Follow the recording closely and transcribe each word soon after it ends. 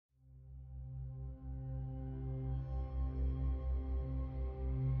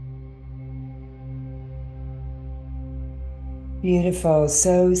Beautiful.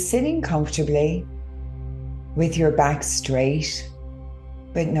 So sitting comfortably with your back straight,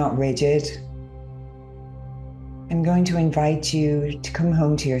 but not rigid, I'm going to invite you to come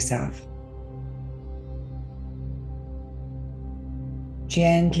home to yourself.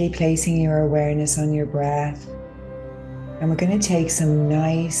 Gently placing your awareness on your breath. And we're going to take some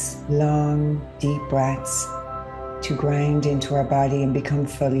nice, long, deep breaths to ground into our body and become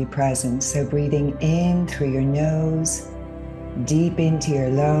fully present. So breathing in through your nose, deep into your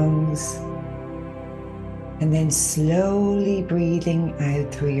lungs, and then slowly breathing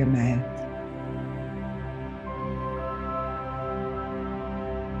out through your mouth.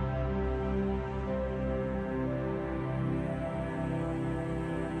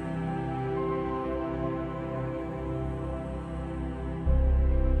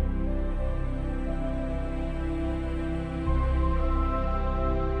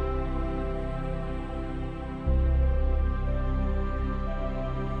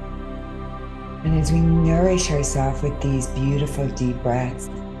 And as we nourish ourselves with these beautiful deep breaths,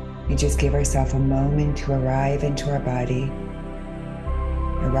 we just give ourselves a moment to arrive into our body,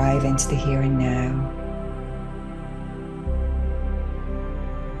 arrive into the here and now.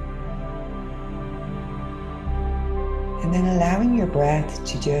 And then allowing your breath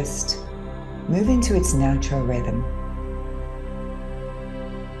to just move into its natural rhythm.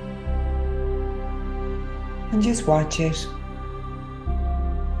 And just watch it.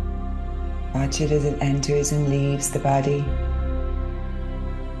 Watch it as it enters and leaves the body.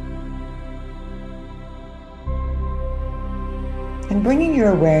 And bringing your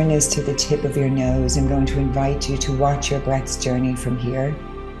awareness to the tip of your nose, I'm going to invite you to watch your breath's journey from here.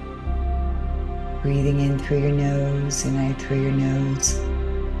 Breathing in through your nose and out through your nose.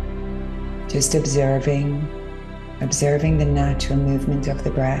 Just observing the natural movement of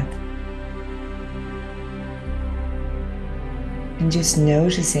the breath. And just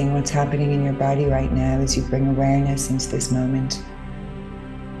noticing what's happening in your body right now as you bring awareness into this moment.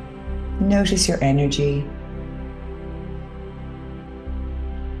 Notice your energy.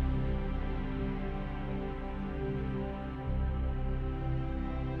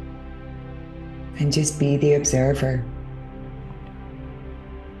 And just be the observer.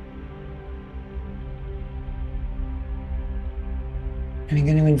 And I'm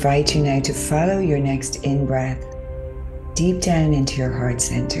going to invite you now to follow your next in-breath deep down into your heart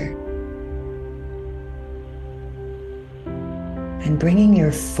center. And bringing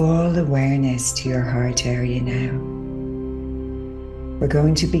your full awareness to your heart area now. We're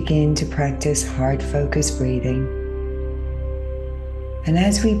going to begin to practice heart-focused breathing. And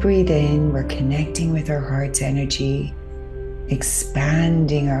as we breathe in, we're connecting with our heart's energy,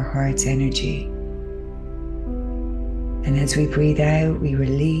 expanding our heart's energy. And as we breathe out, we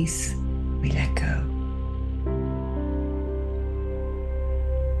release, we let go.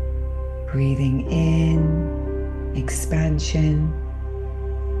 Breathing in, expansion.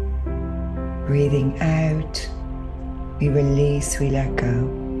 Breathing out, we release, we let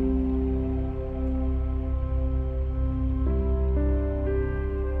go.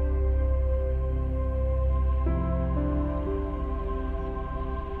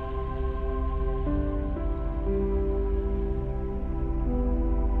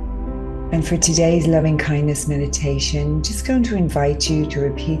 And for today's loving kindness meditation, just going to invite you to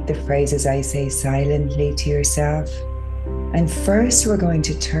repeat the phrases I say silently to yourself. And first, we're going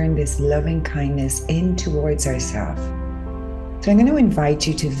to turn this loving kindness in towards ourselves. So I'm going to invite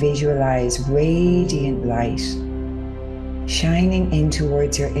you to visualize radiant light shining in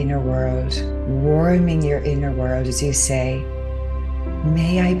towards your inner world, warming your inner world as you say,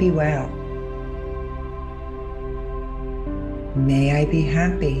 "May I be well. May I be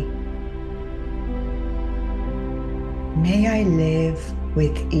happy. May I live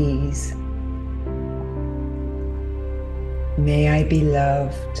with ease. May I be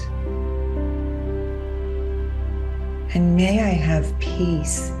loved. And may I have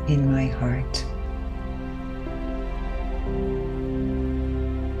peace in my heart."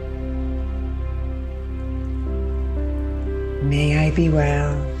 May I be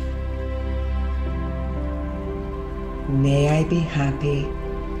well. May I be happy.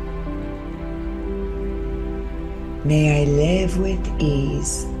 May I live with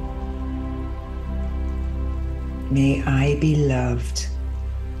ease. May I be loved.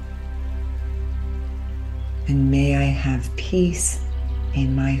 And may I have peace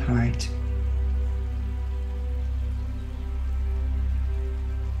in my heart.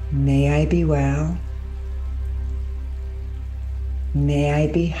 May I be well. May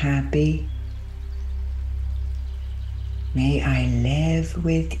I be happy. May I live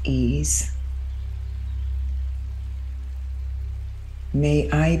with ease.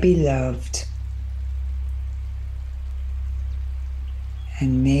 May I be loved,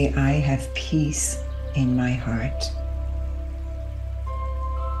 and may I have peace in my heart.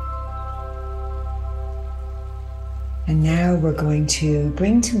 And now we're going to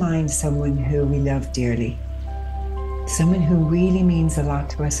bring to mind someone who we love dearly, someone who really means a lot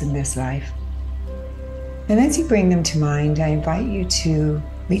to us in this life. And as you bring them to mind, I invite you to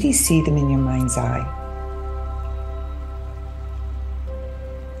really see them in your mind's eye.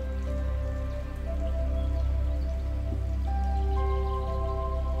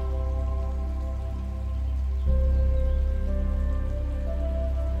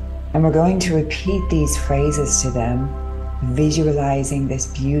 And we're going to repeat these phrases to them, visualizing this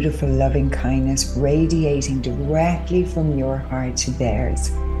beautiful loving kindness radiating directly from your heart to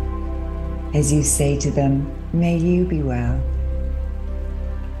theirs. As you say to them, may you be well.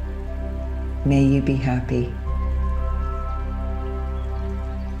 May you be happy.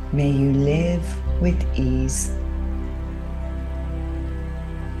 May you live with ease.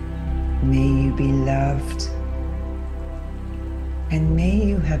 May you be loved. And may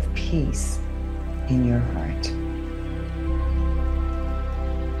you have peace in your heart.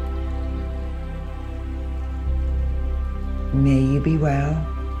 May you be well.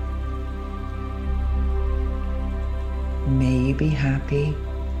 May you be happy.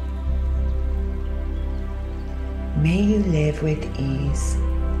 May you live with ease.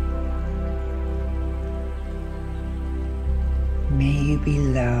 May you be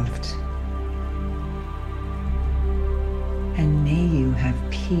loved. And may you have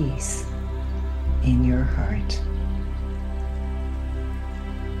peace in your heart.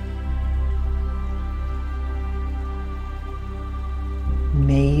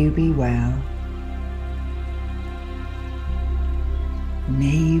 May you be well.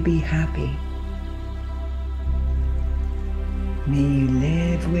 May you be happy. May you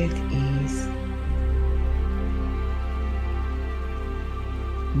live with ease.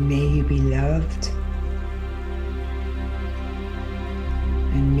 May you be loved.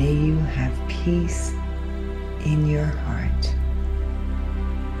 And may you have peace in your heart.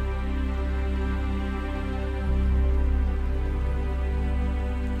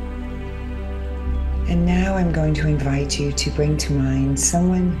 And now I'm going to invite you to bring to mind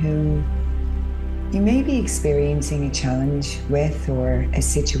someone who you may be experiencing a challenge with, or a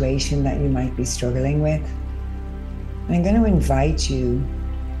situation that you might be struggling with. And I'm going to invite you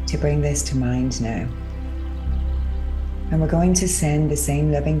to bring this to mind now. And we're going to send the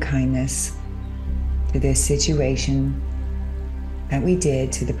same loving kindness to this situation that we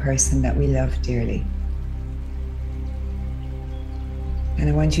did to the person that we love dearly. And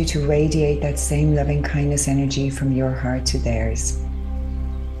I want you to radiate that same loving kindness energy from your heart to theirs.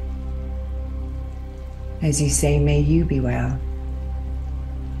 As you say, may you be well.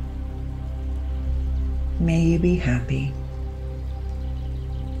 May you be happy.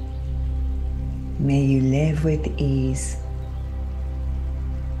 May you live with ease.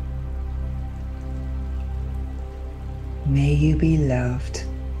 May you be loved.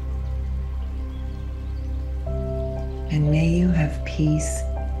 And may you have peace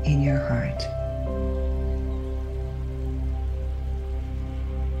in your heart.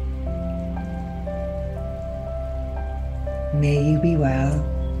 May you be well.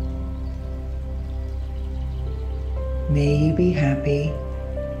 May you be happy.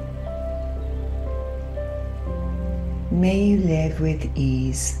 May you live with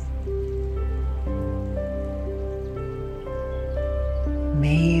ease.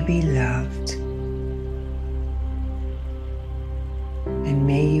 May you be loved. And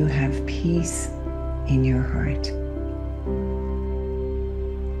may you have peace in your heart.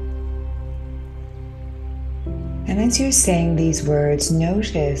 And as you're saying these words,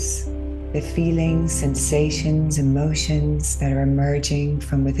 notice the feelings, sensations, emotions that are emerging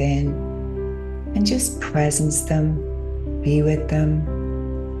from within, and just presence them, be with them,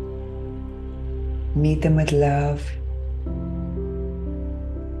 meet them with love.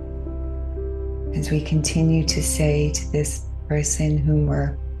 As we continue to say to this person whom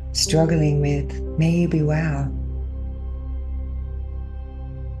we're struggling with, may you be well.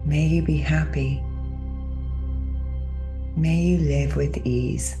 May you be happy. May you live with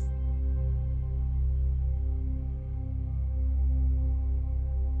ease.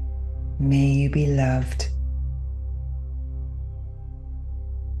 May you be loved.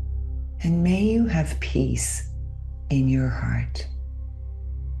 And may you have peace in your heart.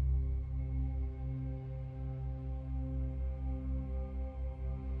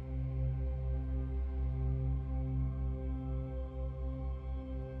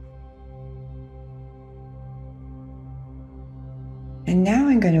 And now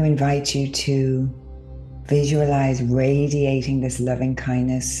I'm going to invite you to visualize radiating this loving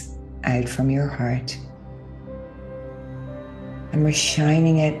kindness out from your heart. And we're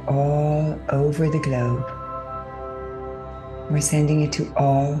shining it all over the globe. We're sending it to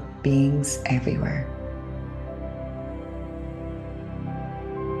all beings everywhere.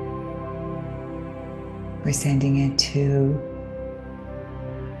 We're sending it to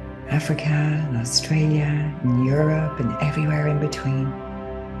Africa and Australia and Europe and everywhere in between.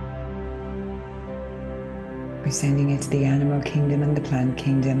 We're sending it to the animal kingdom and the plant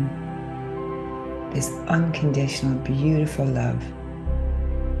kingdom. This unconditional, beautiful love.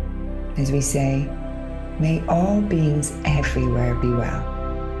 As we say, may all beings everywhere be well.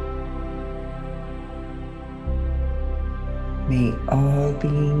 May all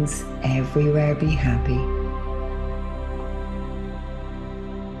beings everywhere be happy.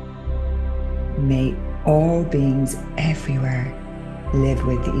 May all beings everywhere live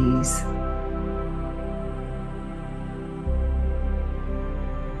with ease.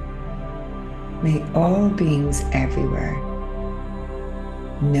 May all beings everywhere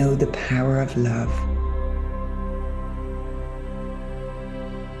know the power of love.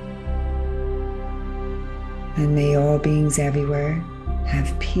 And may all beings everywhere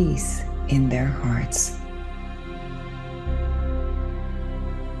have peace in their hearts.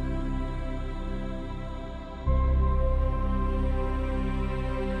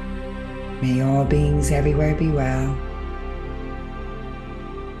 May all beings everywhere be well.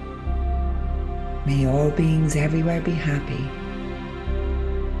 May all beings everywhere be happy.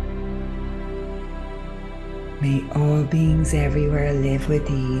 May all beings everywhere live with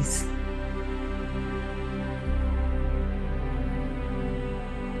ease.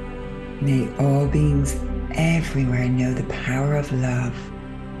 May all beings everywhere know the power of love.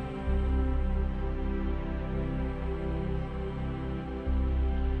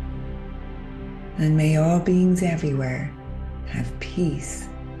 And may all beings everywhere have peace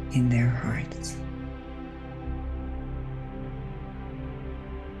in their hearts.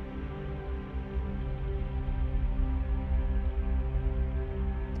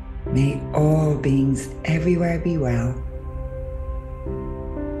 May all beings everywhere be well.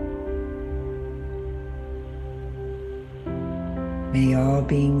 May all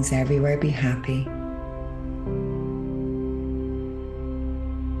beings everywhere be happy.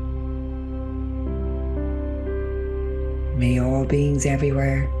 May all beings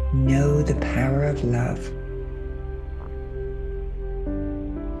everywhere know the power of love.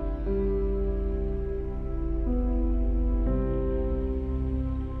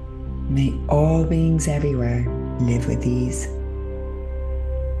 May all beings everywhere live with ease.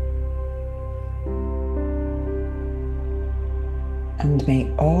 And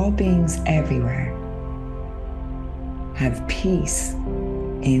may all beings everywhere have peace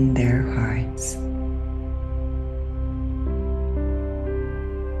in their hearts.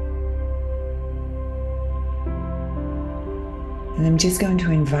 And I'm just going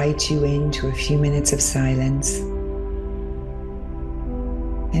to invite you into a few minutes of silence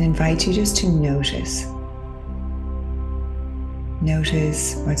and invite you just to notice.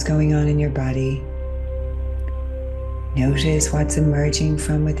 Notice what's going on in your body. Notice what's emerging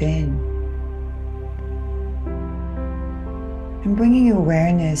from within. And bringing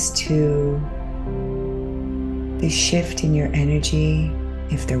awareness to the shift in your energy,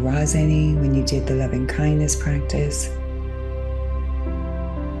 if there was any, when you did the loving kindness practice.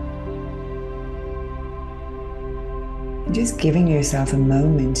 And just giving yourself a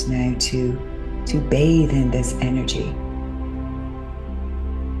moment now to bathe in this energy.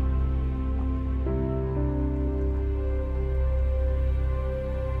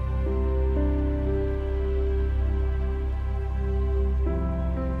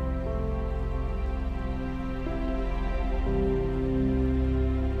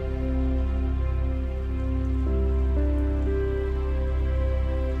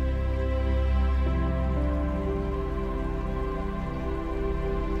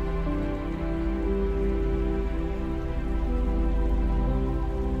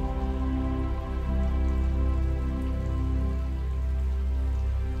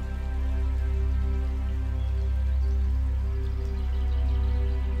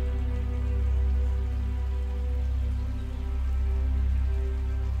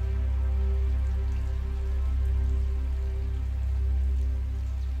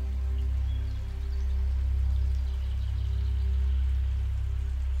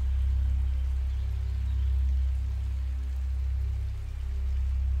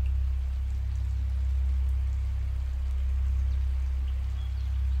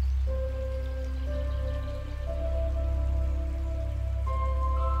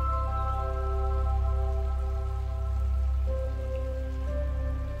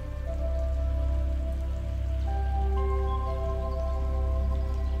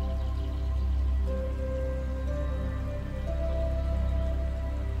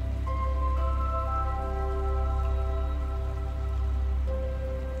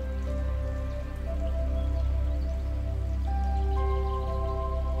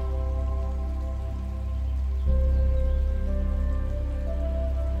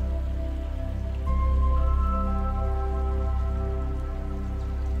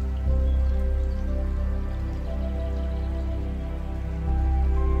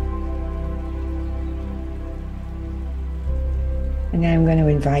 And now I'm going to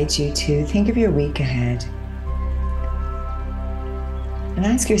invite you to think of your week ahead and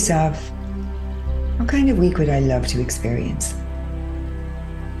ask yourself, what kind of week would I love to experience?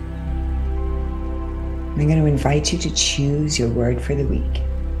 I'm going to invite you to choose your word for the week.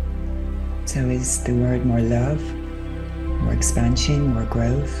 So is the word more love, more expansion, more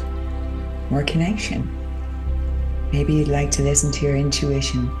growth, more connection? Maybe you'd like to listen to your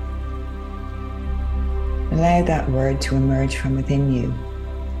intuition. Allow that word to emerge from within you.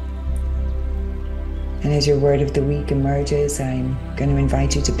 And as your word of the week emerges, I'm going to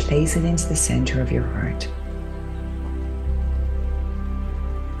invite you to place it into the center of your heart.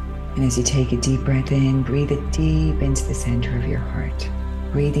 And as you take a deep breath in, breathe it deep into the center of your heart,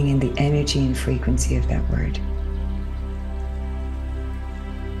 breathing in the energy and frequency of that word.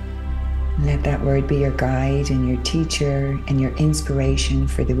 And let that word be your guide and your teacher and your inspiration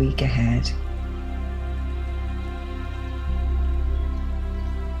for the week ahead.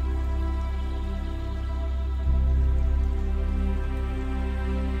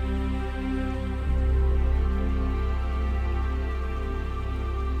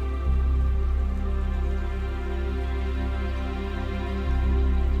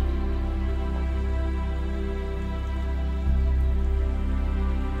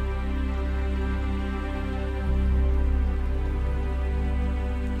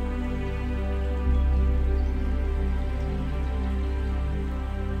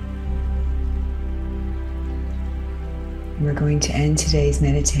 We're going to end today's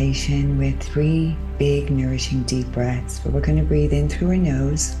meditation with 3 big, nourishing, deep breaths. But we're going to breathe in through our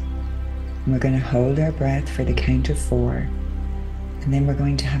nose, and we're going to hold our breath for the count of 4. And then we're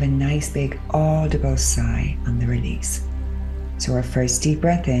going to have a nice, big, audible sigh on the release. So our first deep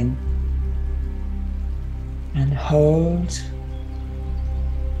breath in, and hold,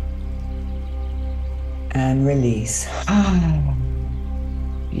 and release. Ah,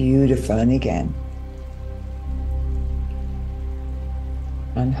 beautiful. And again.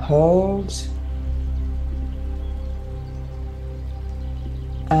 And hold,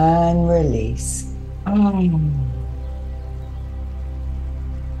 and release. Oh,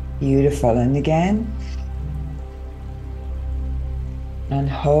 beautiful. And again. And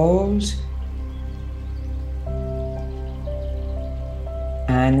hold,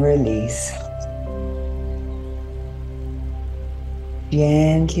 and release.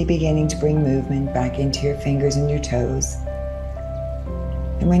 Gently beginning to bring movement back into your fingers and your toes.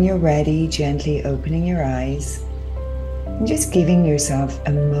 And when you're ready, gently opening your eyes and just giving yourself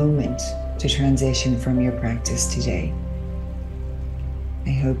a moment to transition from your practice today.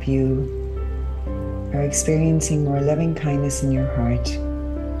 I hope you are experiencing more loving kindness in your heart,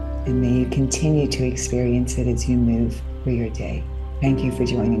 and may you continue to experience it as you move through your day. Thank you for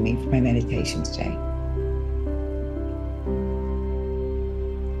joining me for my meditation today.